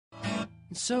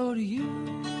So do you.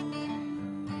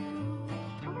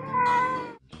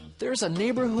 There's a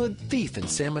neighborhood thief in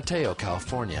San Mateo,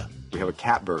 California. We have a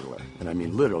cat burglar, and I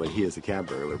mean literally, he is a cat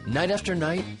burglar. Night after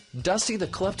night, Dusty the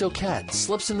Klepto Cat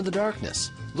slips into the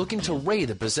darkness, looking to raid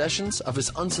the possessions of his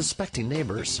unsuspecting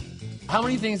neighbors. How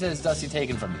many things has Dusty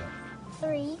taken from you?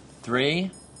 3.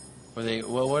 3?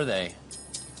 What were they?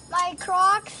 My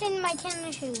Crocs and my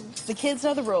tennis shoes. The kids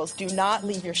know the rules. Do not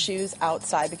leave your shoes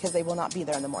outside because they will not be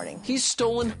there in the morning. He's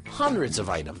stolen hundreds of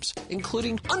items,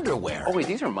 including underwear. Oh, wait,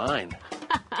 these are mine.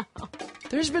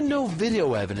 There's been no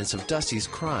video evidence of Dusty's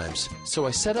crimes, so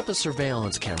I set up a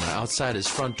surveillance camera outside his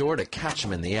front door to catch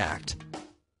him in the act.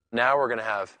 Now we're going to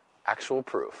have actual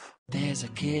proof. There's a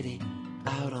kitty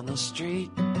out on the street,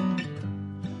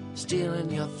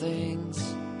 stealing your things.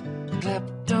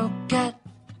 Klepto Cat,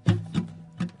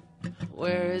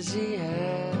 where is he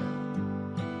at?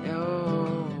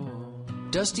 Oh.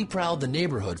 Dusty prowled the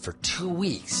neighborhood for 2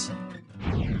 weeks,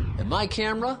 and my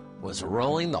camera was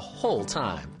rolling the whole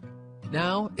time.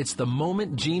 Now, it's the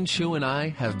moment Gene Chu and I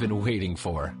have been waiting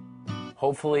for.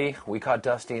 Hopefully, we caught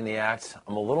Dusty in the act.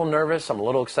 I'm a little nervous, I'm a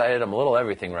little excited, I'm a little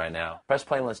everything right now. Press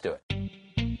play and let's do it.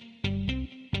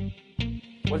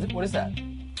 What is that?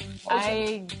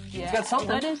 He's got something.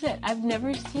 What is it? I've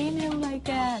never seen him like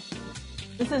that.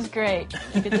 This is great.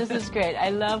 This is great. I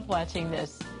love watching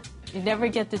this. You never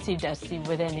get to see Dusty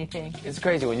with anything. It's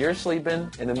crazy. When you're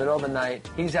sleeping in the middle of the night,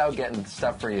 he's out getting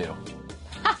stuff for you.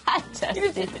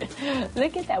 Dusty.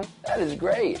 Look at that. That is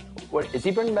great. What, is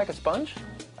he bringing back a sponge?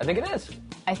 I think it is.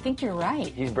 I think you're right.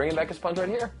 He's bringing back a sponge right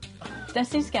here.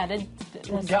 Dusty's got a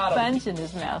sponge in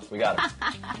his mouth. We got him.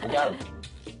 We got him.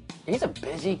 He's a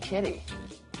busy kitty.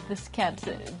 This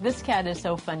cat is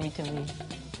so funny to me.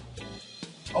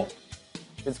 Oh,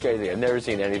 it's crazy. I've never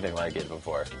seen anything like it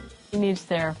before. He needs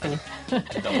therapy.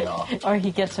 Don't we all? Or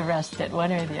he gets arrested,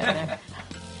 one or the other.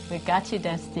 We got you,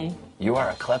 Dusty. You are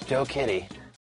a Klepto Kitty.